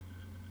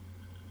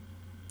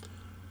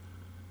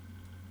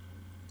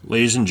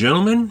Ladies and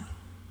gentlemen,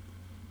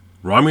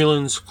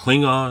 Romulans,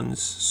 Klingons,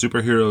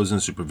 superheroes,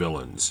 and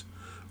supervillains,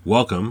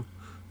 welcome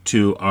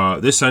to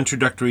this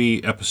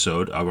introductory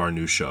episode of our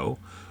new show,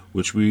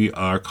 which we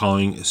are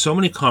calling So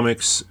Many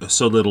Comics,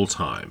 So Little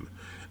Time.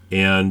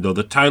 And though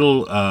the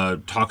title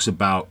talks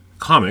about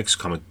comics,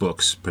 comic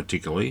books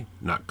particularly,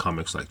 not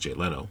comics like Jay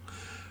Leno,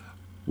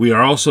 we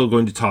are also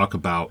going to talk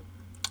about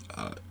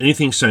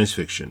anything science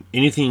fiction,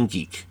 anything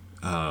geek,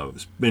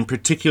 in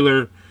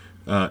particular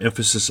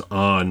emphasis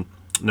on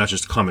not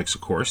just comics,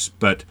 of course,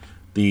 but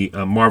the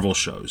Marvel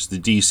shows, the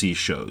DC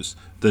shows,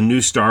 the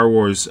new Star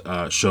Wars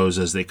shows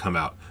as they come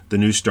out, the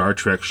new Star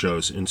Trek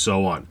shows, and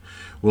so on.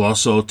 We'll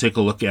also take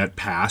a look at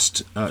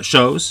past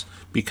shows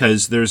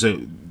because there's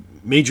a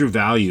major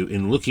value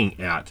in looking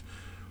at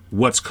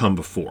what's come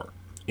before.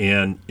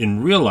 And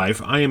in real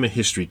life, I am a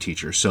history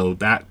teacher, so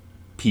that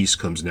piece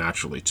comes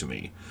naturally to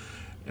me.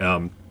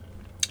 And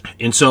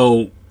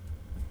so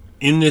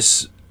in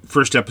this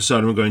first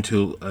episode, I'm going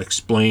to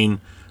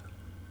explain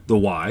the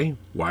why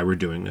we're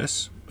doing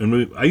this.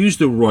 And I use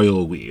the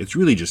royal we. It's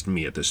really just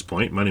me at this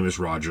point. My name is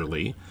Roger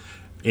Lee.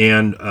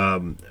 And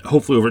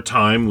hopefully over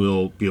time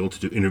we'll be able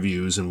to do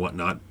interviews and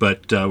whatnot.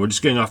 But we're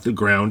just getting off the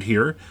ground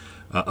here,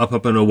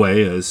 up and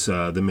away, as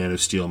the Man of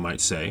Steel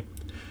might say.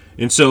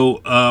 And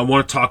so I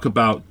want to talk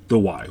about the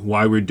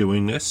why we're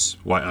doing this,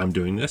 why I'm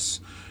doing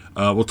this.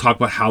 We'll talk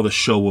about how the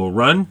show will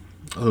run,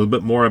 a little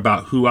bit more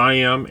about who I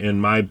am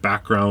and my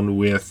background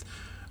with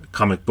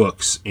comic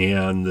books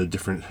and the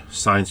different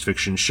science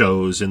fiction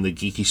shows and the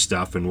geeky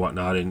stuff and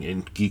whatnot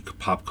and geek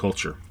pop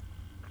culture.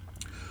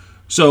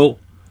 So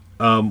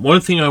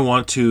one thing I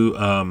want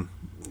to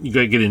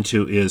get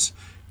into is,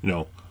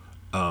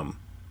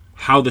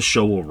 how the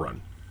show will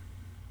run.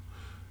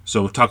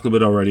 So we've talked a little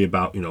bit already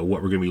about,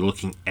 what we're going to be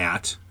looking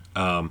at.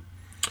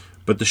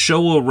 But the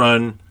show will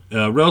run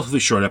relatively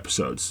short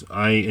episodes.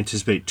 I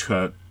anticipate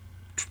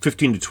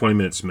 15 to 20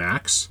 minutes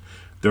max.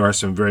 There are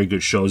some very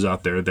good shows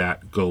out there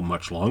that go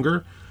much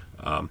longer.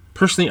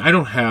 Personally, I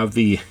don't have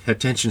the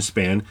attention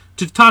span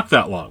to talk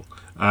that long.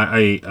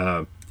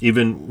 I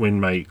even when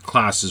my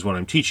class is what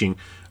I'm teaching,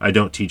 I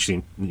don't teach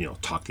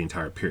talk the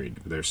entire period.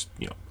 There's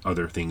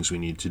other things we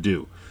need to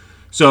do.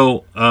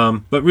 So,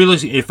 but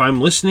really, if I'm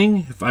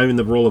listening, if I'm in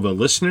the role of a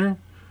listener,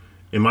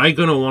 am I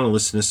going to want to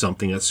listen to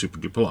something that's super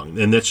duper long?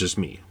 And that's just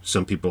me.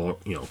 Some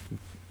people,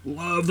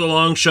 love the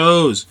long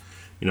shows.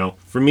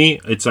 For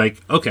me, it's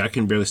like, okay, I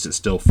can barely sit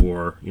still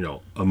for,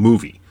 a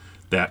movie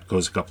that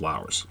goes a couple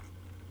hours.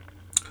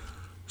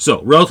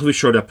 So, relatively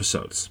short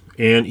episodes.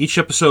 And each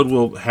episode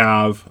will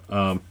have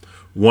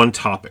one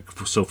topic.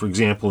 So, for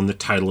example, in the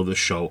title of the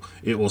show,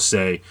 it will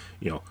say,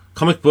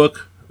 comic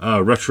book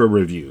retro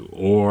review,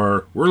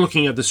 or we're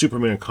looking at the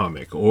Superman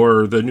comic,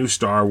 or the new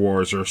Star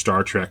Wars or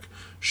Star Trek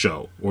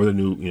show, or the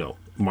new,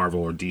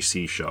 Marvel or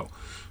DC show.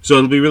 So,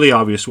 it'll be really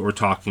obvious what we're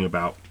talking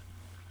about.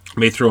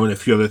 May throw in a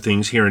few other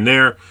things here and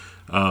there,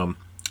 a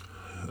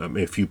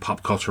few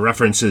pop culture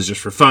references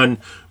just for fun,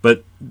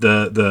 but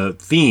the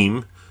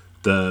theme,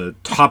 the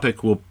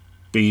topic will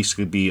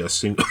basically be a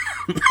single,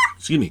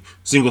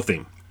 single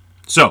theme.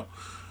 So,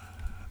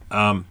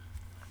 in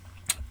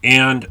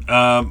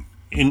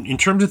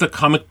terms of the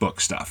comic book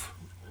stuff,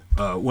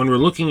 when we're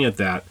looking at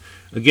that,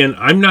 again,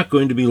 I'm not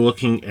going to be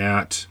looking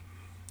at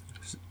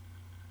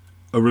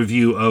a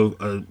review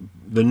of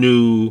the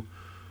new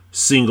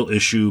single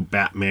issue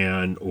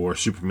Batman or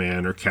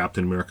Superman or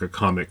Captain America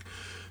comic.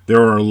 There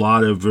are a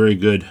lot of very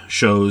good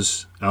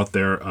shows out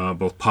there,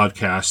 both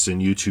podcasts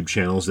and YouTube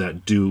channels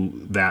that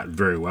do that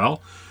very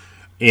well.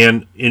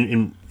 And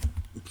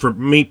for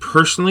me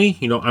personally,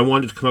 I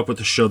wanted to come up with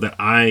a show that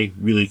I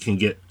really can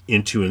get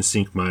into and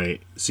sink my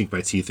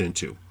teeth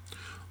into,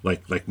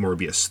 like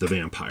Morbius the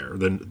Vampire.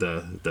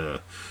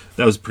 The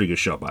that was a pretty good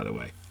show, by the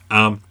way.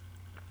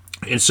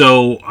 And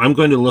so I'm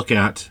going to look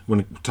at, when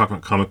we're talking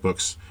about comic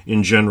books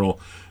in general,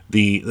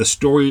 the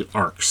story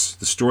arcs,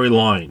 the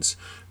storylines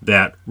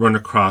that run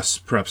across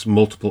perhaps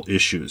multiple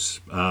issues.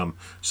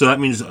 So that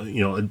means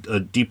a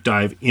deep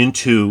dive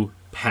into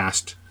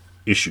past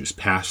issues,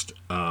 past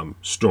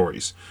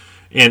stories,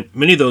 and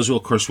many of those will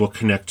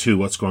connect to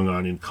what's going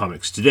on in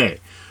comics today.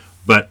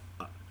 But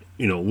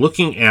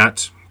looking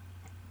at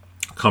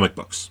comic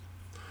books,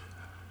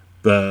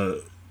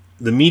 the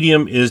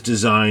medium is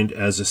designed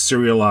as a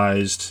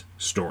serialized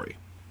story.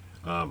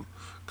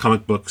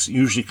 Comic books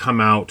usually come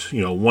out,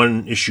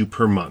 one issue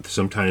per month.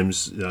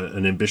 Sometimes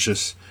an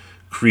ambitious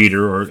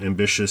creator or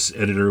ambitious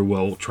editor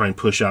will try and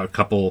push out a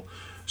couple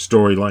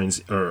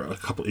storylines or a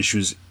couple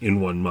issues in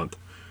 1 month.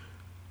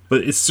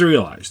 But it's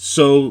serialized.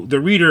 So the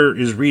reader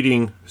is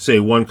reading, say,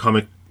 one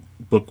comic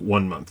book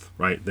 1 month,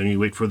 right? Then you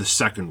wait for the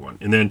second one.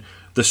 And then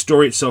the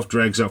story itself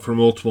drags out for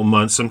multiple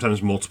months,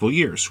 sometimes multiple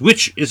years,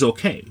 which is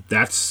okay.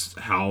 That's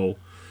how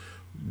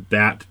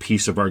that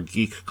piece of our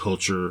geek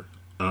culture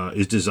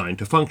is designed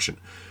to function.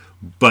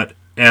 But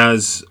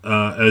as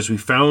we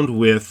found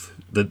with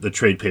the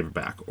trade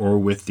paperback or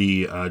with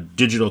the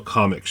digital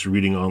comics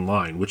reading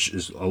online, which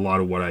is a lot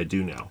of what I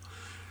do now,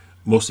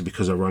 mostly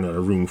because I run out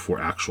of room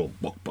for actual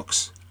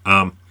books.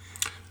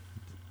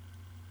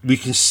 we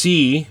can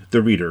see,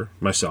 the reader,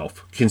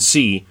 myself, can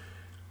see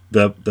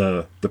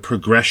the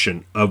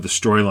progression of the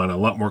storyline a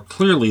lot more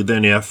clearly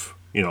than if,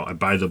 I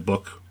buy the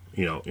book,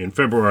 in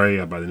February,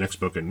 I buy the next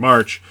book in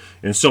March,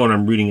 and so on.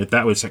 I'm reading it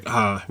that way. It's like,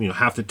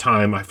 half the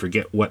time I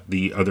forget what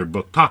the other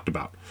book talked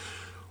about.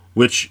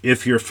 Which,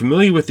 if you're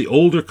familiar with the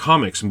older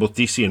comics in both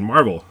DC and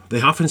Marvel,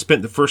 they often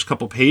spent the first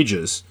couple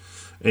pages,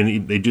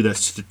 and they do that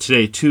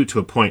today too, to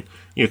a point,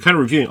 kind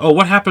of reviewing,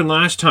 what happened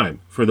last time,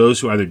 for those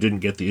who either didn't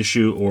get the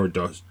issue or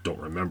don't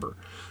remember.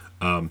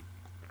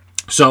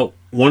 So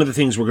one of the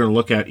things we're going to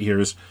look at here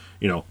is,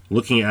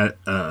 looking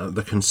at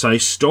the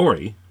concise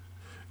story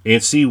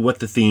and see what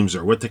the themes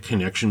are, what the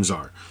connections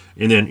are,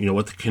 and then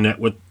what's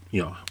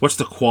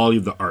the quality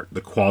of the art, the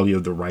quality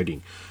of the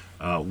writing,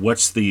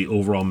 what's the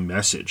overall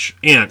message,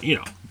 and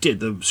did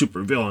the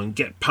supervillain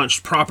get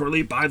punched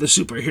properly by the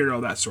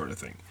superhero, that sort of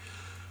thing.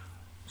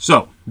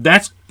 So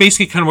that's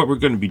basically kind of what we're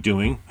going to be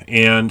doing.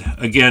 And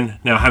again,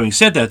 now having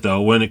said that,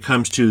 though, when it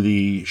comes to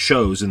the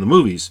shows and the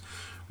movies,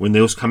 when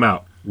those come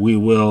out, we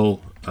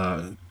will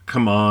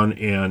come on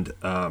and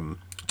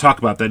talk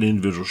about that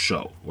individual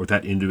show or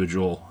that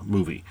individual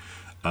movie.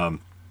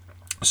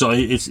 So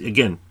it's,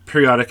 again,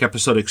 periodic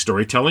episodic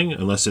storytelling,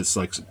 unless it's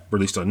like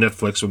released on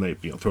Netflix when they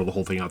throw the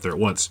whole thing out there at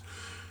once.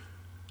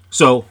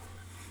 So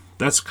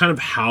that's kind of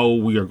how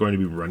we are going to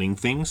be running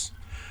things.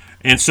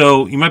 And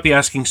so you might be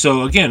asking,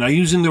 so again, I'm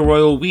using the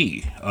royal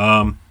we.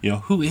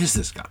 Who is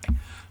this guy?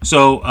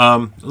 So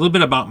a little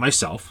bit about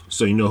myself,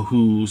 so you know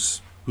who's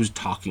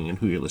talking and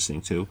who you're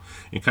listening to,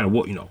 and kind of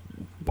what,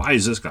 why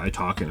is this guy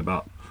talking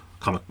about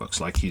comic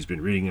books like he's been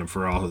reading them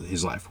for all of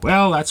his life?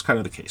 Well, that's kind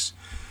of the case.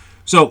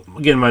 So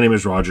again, my name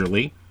is Roger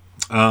Lee.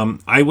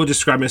 I would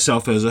describe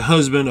myself as a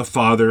husband, a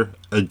father,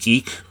 a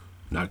geek,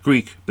 not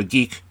Greek, but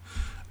geek,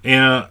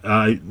 and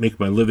I make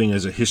my living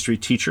as a history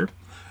teacher.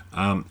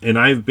 And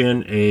I've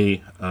been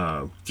a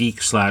geek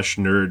 /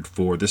 nerd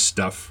for this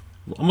stuff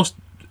almost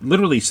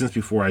literally since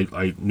before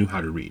I knew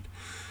how to read.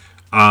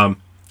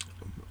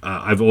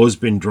 I've always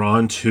been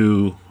drawn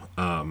to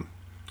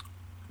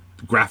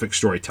graphic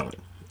storytelling,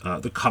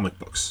 the comic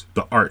books,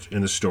 the art,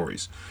 and the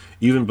stories.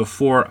 Even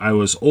before I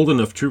was old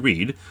enough to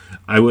read,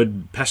 I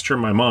would pester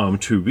my mom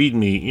to read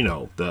me,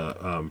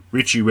 the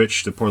Richie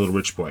Rich, the Poor Little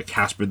Rich Boy,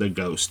 Casper the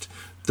Ghost,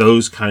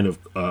 those kind of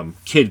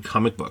kid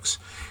comic books.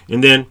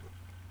 And then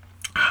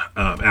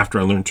after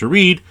I learned to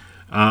read,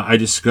 I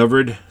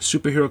discovered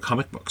superhero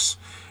comic books.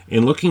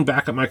 And looking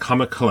back at my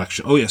comic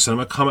collection, oh yes, I'm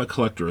a comic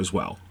collector as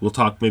well. We'll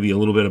talk maybe a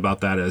little bit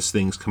about that as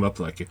things come up,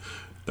 like,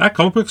 that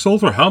comic book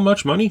sold for how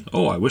much money?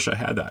 Oh, I wish I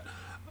had that.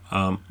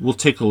 We'll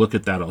take a look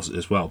at that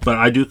as well. But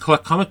I do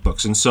collect comic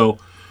books, and so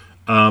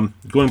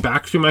going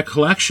back through my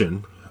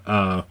collection,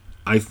 I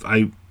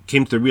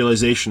came to the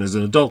realization as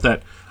an adult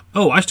that,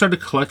 I started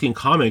collecting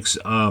comics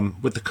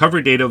with the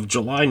cover date of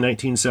July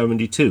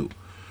 1972.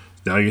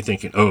 Now you're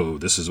thinking,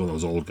 this is one of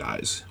those old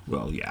guys.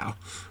 Well, yeah.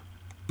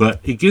 But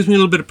it gives me a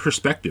little bit of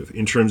perspective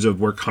in terms of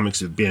where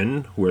comics have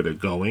been, where they're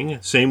going.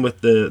 Same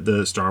with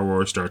the Star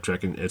Wars, Star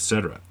Trek, and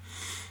etc.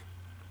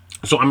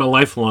 So I'm a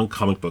lifelong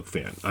comic book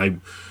fan.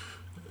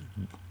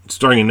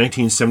 Starting in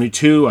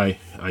 1972,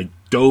 I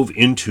dove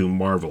into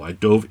Marvel. I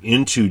dove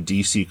into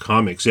DC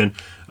Comics, and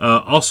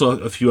also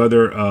a few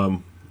other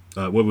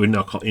what we would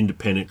now call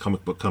independent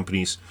comic book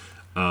companies,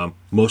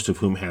 most of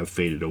whom have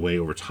faded away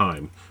over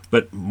time.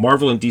 But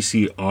Marvel and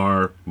DC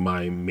are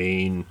my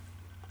main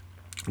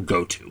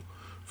go-to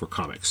for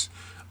comics.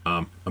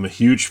 I'm a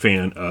huge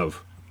fan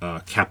of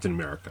Captain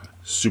America,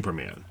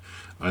 Superman.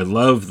 I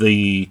love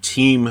the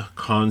team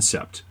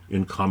concept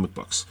in comic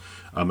books.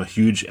 I'm a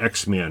huge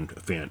X-Men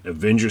fan,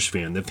 Avengers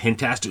fan. The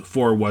Fantastic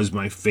Four was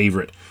my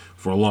favorite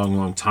for a long,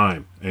 long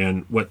time.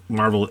 And what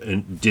Marvel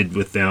did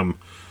with them,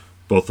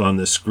 both on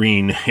the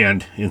screen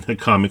and in the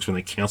comics when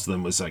they canceled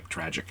them, was like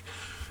tragic.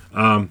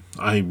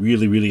 I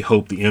really, really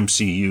hope the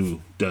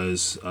MCU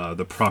does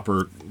the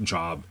proper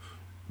job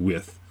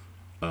with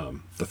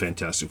the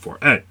Fantastic Four.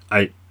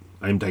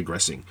 I'm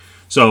digressing.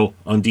 So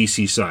on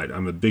DC side,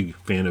 I'm a big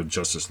fan of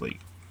Justice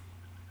League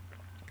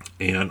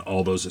and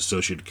all those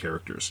associated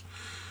characters,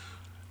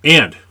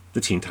 and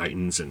the Teen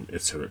Titans, and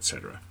etc.,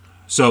 etc.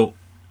 So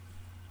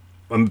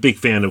I'm a big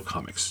fan of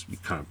comics. You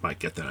kind of might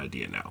get that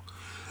idea now.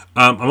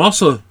 I'm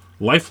also a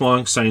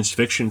lifelong science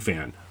fiction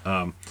fan.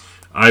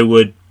 I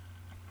loved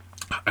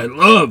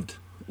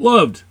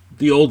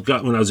the old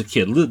when I was a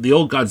kid, the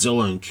old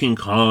Godzilla and King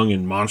Kong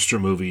and monster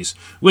movies,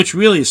 which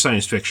really is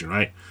science fiction,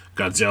 right?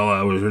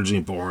 Godzilla was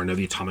originally born of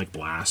the atomic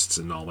blasts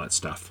and all that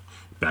stuff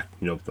back,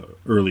 the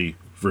early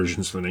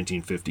versions from the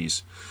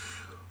 1950s.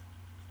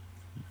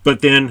 But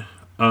then,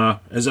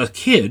 as a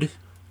kid,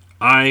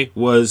 I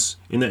was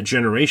in that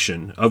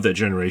generation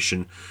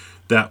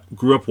that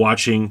grew up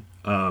watching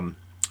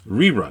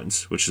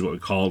reruns, which is what we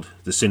called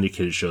the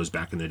syndicated shows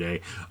back in the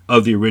day,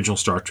 of the original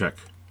Star Trek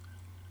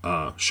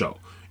show.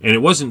 And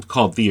it wasn't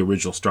called the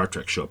original Star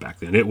Trek show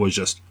back then. It was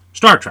just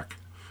Star Trek,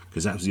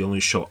 because that was the only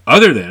show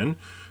other than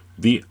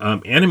the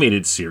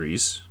animated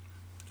series,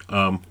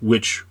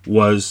 which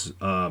was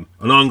an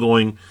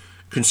ongoing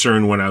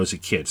concern when I was a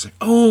kid. It's like,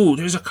 oh,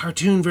 there's a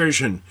cartoon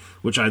version,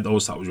 which I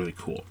always thought was really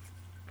cool.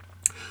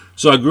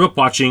 So I grew up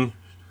watching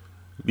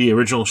the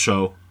original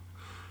show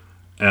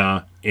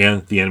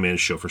and the animated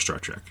show for Star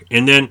Trek.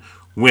 And then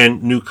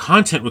when new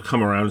content would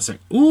come around, it's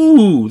like,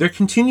 ooh, they're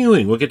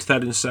continuing. We'll get to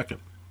that in a second.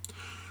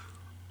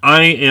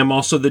 I am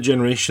also the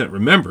generation that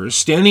remembers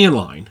standing in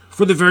line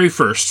for the very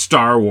first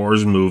Star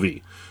Wars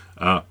movie.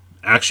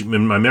 Actually,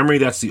 in my memory,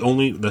 that's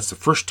the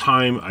first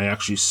time I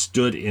actually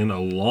stood in a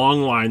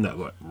long line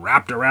that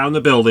wrapped around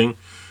the building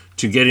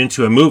to get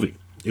into a movie.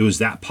 It was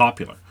that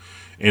popular,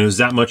 and it was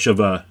that much of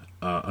an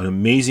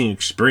amazing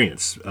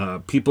experience.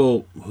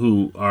 People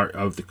who are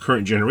of the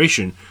current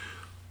generation,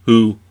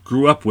 who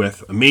grew up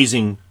with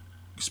amazing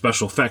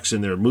special effects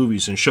in their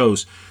movies and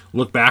shows,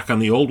 look back on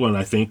the old one,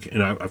 I think,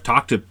 and I've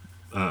talked to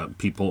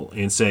people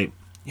and say,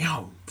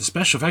 the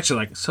special effects are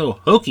like so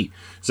hokey.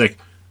 It's like,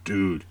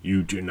 dude,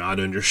 you do not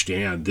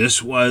understand.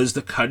 This was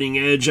the cutting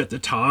edge at the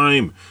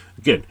time.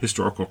 Again,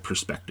 historical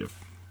perspective.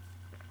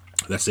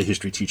 That's the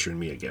history teacher in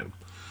me again.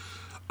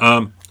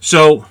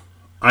 So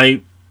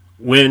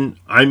when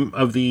I'm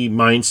of the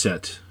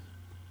mindset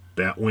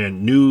that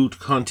when new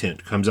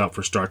content comes out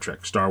for Star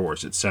Trek, Star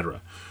Wars,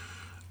 etc.,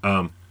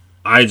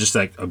 I just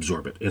like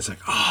absorb it. It's like,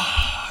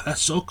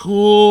 that's so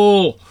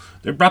cool.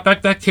 They brought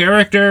back that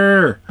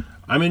character.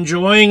 I'm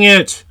enjoying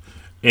it.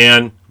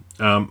 And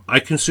I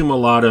consume a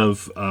lot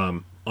of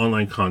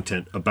online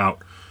content about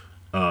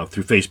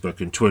through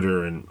Facebook and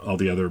Twitter and all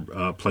the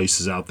other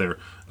places out there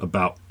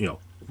about,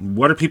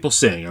 what are people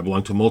saying? I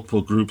belong to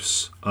multiple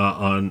groups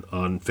on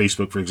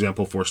Facebook, for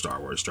example, for Star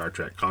Wars, Star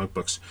Trek, comic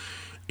books.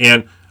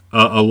 And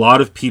a lot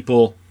of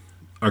people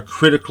are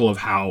critical of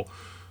how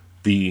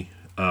the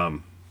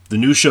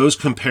new shows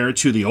compare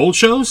to the old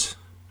shows.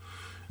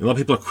 And a lot of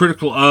people are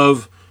critical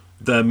of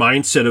the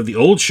mindset of the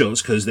old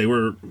shows because they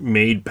were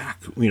made back,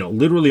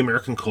 literally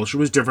American culture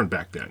was different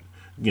back then.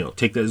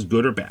 Take that as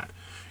good or bad.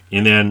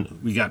 And then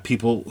we got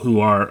people who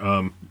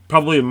are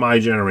probably in my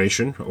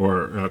generation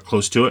or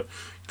close to it,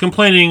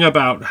 complaining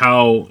about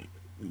how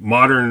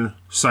modern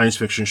science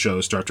fiction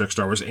shows, Star Trek,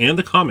 Star Wars, and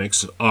the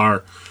comics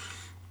are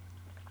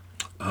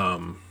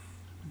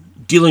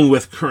dealing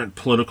with current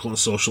political and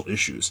social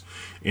issues.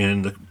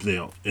 And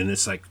and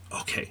it's like,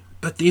 okay,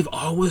 but they've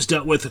always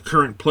dealt with the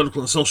current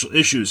political and social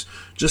issues.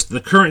 Just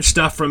the current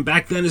stuff from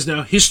back then is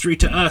now history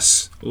to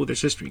us. Oh,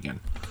 there's history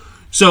again.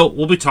 So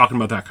we'll be talking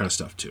about that kind of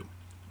stuff too.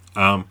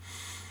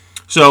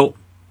 So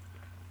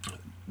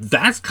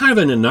that's kind of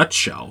in a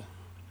nutshell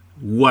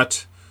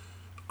what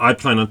I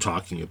plan on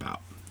talking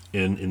about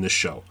in this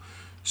show.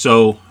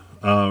 So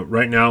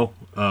right now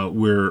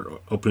we're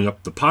opening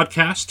up the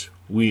podcast.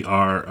 We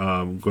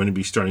are going to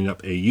be starting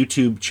up a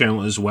YouTube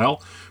channel as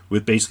well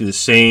with basically the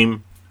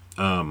same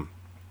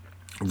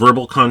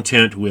verbal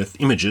content with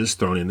images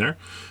thrown in there.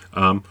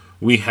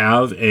 We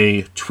have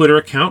a Twitter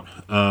account,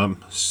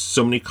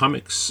 So Many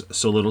Comics,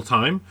 So Little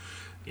Time.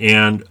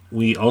 And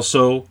we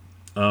also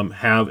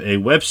have a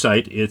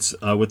website. It's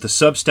with the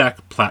Substack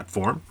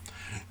platform.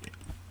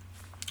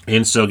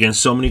 And so again,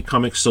 So Many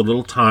Comics, So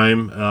Little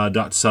Time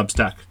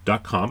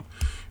 .substack.com,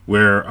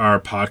 where our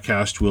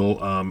podcast will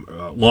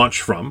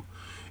launch from.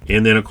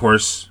 And then, of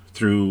course,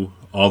 through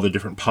all the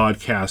different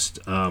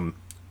podcast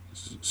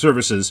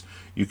services,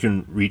 you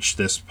can reach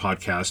this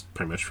podcast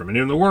pretty much from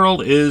anywhere in the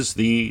world is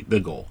the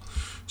goal.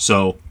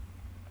 So,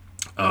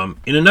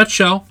 in a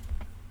nutshell,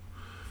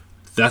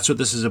 that's what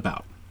this is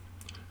about.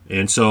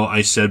 And so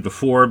I said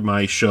before,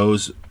 my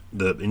shows,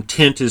 the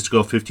intent is to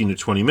go 15 to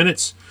 20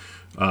 minutes.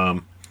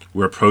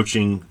 We're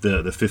approaching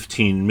the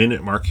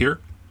 15-minute mark here.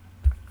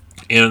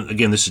 And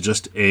again, this is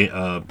just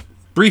a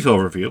brief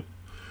overview.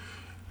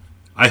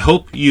 I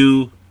hope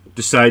you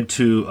decide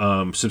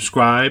to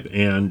subscribe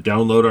and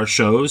download our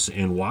shows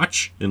and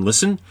watch and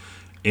listen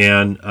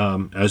and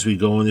as we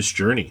go on this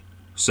journey.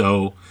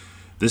 So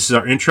this is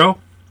our intro.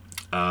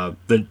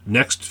 The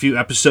next few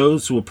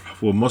episodes will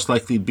most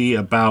likely be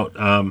about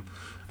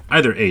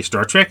either A,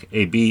 Star Trek,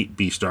 A,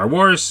 B, Star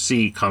Wars,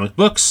 C, comic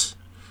books,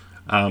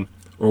 or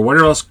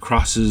whatever else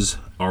crosses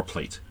our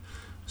plate.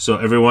 So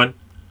everyone,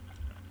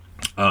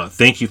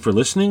 thank you for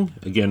listening.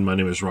 Again, my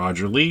name is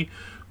Roger Lee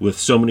with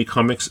So Many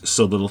Comics,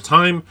 So Little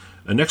Time,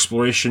 an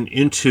exploration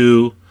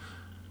into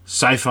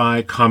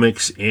sci-fi,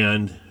 comics,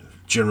 and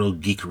general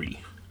geekery.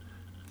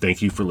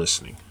 Thank you for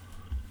listening.